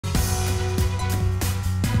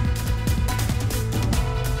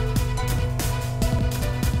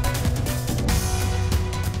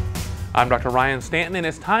I'm Dr. Ryan Stanton, and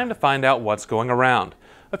it's time to find out what's going around.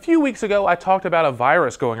 A few weeks ago, I talked about a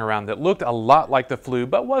virus going around that looked a lot like the flu,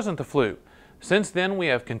 but wasn't the flu. Since then, we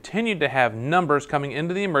have continued to have numbers coming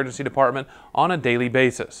into the emergency department on a daily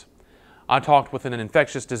basis. I talked with an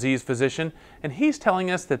infectious disease physician, and he's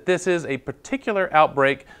telling us that this is a particular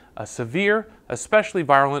outbreak, a severe, especially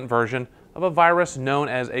virulent version of a virus known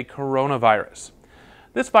as a coronavirus.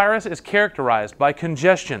 This virus is characterized by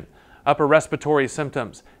congestion, upper respiratory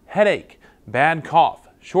symptoms, headache, bad cough,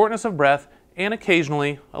 shortness of breath, and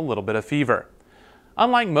occasionally a little bit of fever.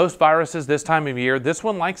 Unlike most viruses this time of year, this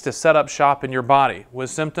one likes to set up shop in your body, with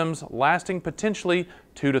symptoms lasting potentially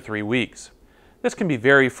 2 to 3 weeks. This can be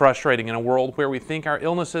very frustrating in a world where we think our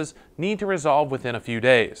illnesses need to resolve within a few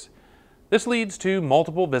days. This leads to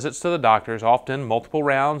multiple visits to the doctors, often multiple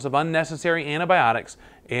rounds of unnecessary antibiotics,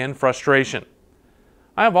 and frustration.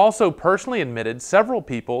 I have also personally admitted several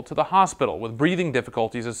people to the hospital with breathing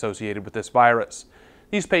difficulties associated with this virus.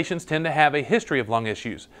 These patients tend to have a history of lung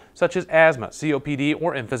issues, such as asthma, COPD,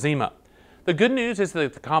 or emphysema. The good news is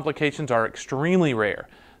that the complications are extremely rare.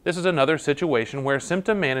 This is another situation where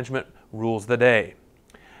symptom management rules the day.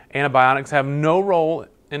 Antibiotics have no role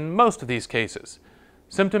in most of these cases.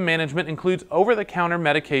 Symptom management includes over-the-counter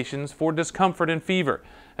medications for discomfort and fever,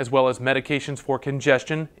 as well as medications for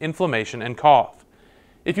congestion, inflammation, and cough.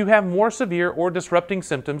 If you have more severe or disrupting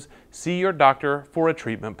symptoms, see your doctor for a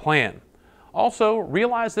treatment plan. Also,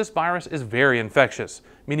 realize this virus is very infectious,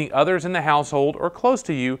 meaning others in the household or close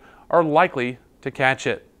to you are likely to catch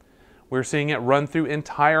it. We're seeing it run through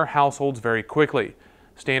entire households very quickly.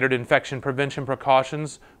 Standard infection prevention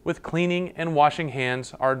precautions with cleaning and washing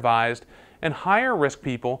hands are advised, and higher risk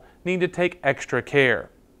people need to take extra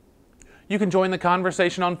care. You can join the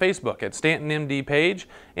conversation on Facebook at StantonMD page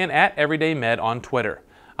and at EverydayMed on Twitter.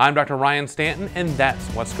 I'm Dr. Ryan Stanton, and that's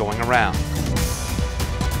what's going around.